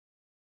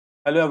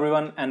Hello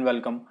everyone and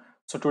welcome.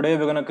 So today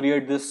we're going to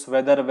create this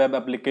weather web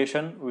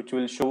application which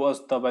will show us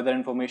the weather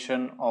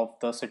information of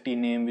the city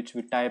name which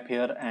we type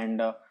here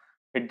and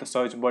hit the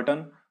search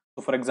button.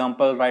 So for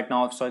example, right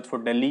now I've searched for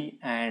Delhi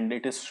and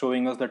it is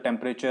showing us the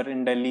temperature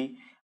in Delhi,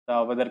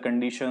 the weather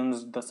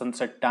conditions, the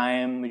sunset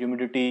time,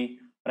 humidity,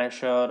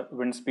 pressure,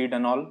 wind speed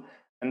and all.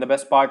 And the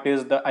best part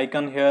is the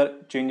icon here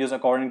changes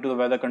according to the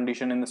weather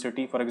condition in the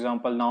city. For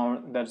example,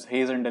 now there's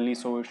haze in Delhi,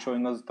 so it's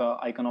showing us the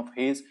icon of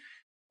haze.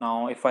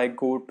 Now if I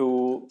go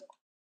to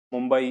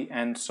Mumbai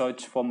and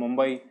search for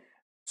Mumbai,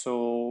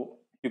 so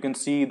you can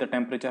see the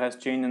temperature has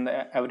changed and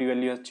every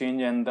value has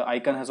changed, and the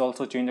icon has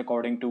also changed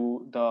according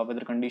to the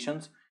weather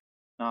conditions.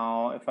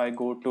 Now if I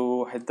go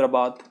to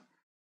Hyderabad,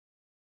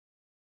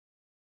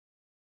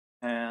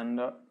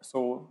 and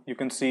so you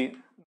can see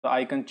the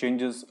icon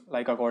changes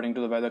like according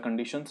to the weather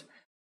conditions.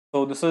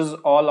 So this is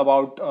all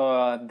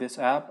about this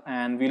app,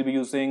 and we'll be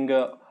using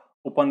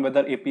Open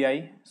Weather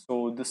API.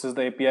 So this is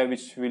the API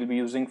which we'll be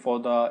using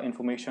for the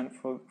information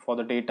for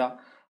the data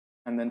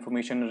and the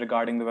information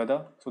regarding the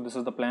weather. So this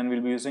is the plan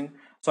we'll be using.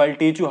 So I'll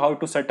teach you how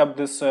to set up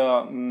this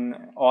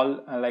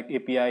all like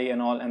API and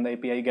all, and the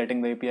API,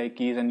 getting the API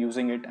keys and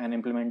using it and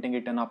implementing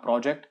it in our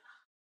project.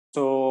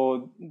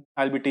 So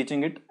I'll be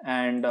teaching it,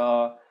 and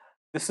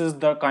this is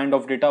the kind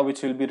of data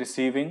which we'll be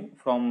receiving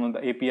from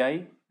the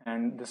API,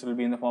 and this will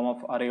be in the form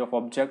of array of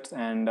objects,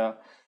 and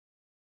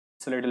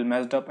it's a little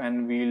messed up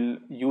and we'll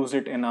use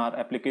it in our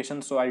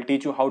application. So I'll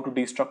teach you how to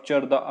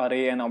destructure the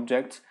array and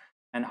objects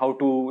and how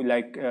to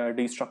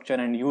destructure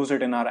and use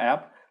it in our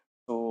app.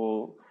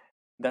 So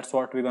that's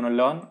what we're going to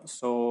learn.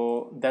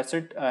 So that's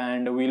it,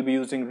 and we'll be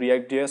using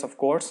React.js, of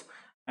course,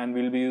 and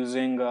we'll be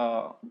using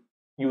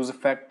use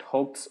effect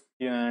hooks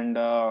and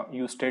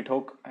use state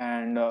hook,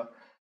 and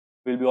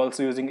we'll be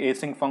also using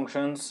async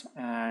functions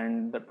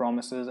and the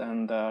promises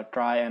and the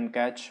try and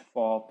catch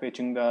for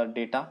fetching the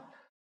data.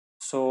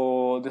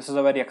 So this is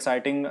a very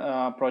exciting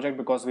project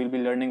because we'll be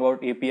learning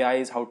about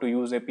APIs, how to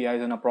use APIs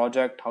in a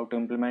project, how to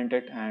implement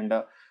it, and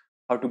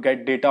how to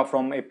get data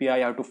from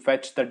API, how to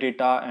fetch the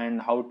data,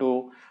 and how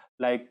to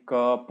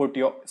put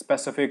your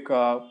specific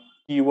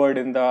keyword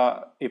in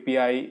the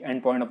API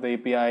endpoint of the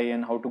API,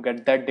 and how to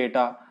get that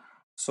data.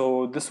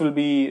 So this will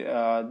be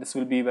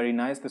very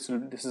nice. This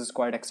is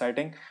quite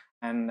exciting,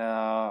 and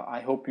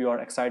I hope you are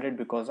excited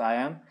because I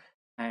am.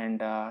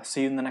 And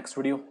see you in the next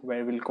video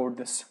where we'll code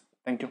this.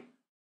 Thank you.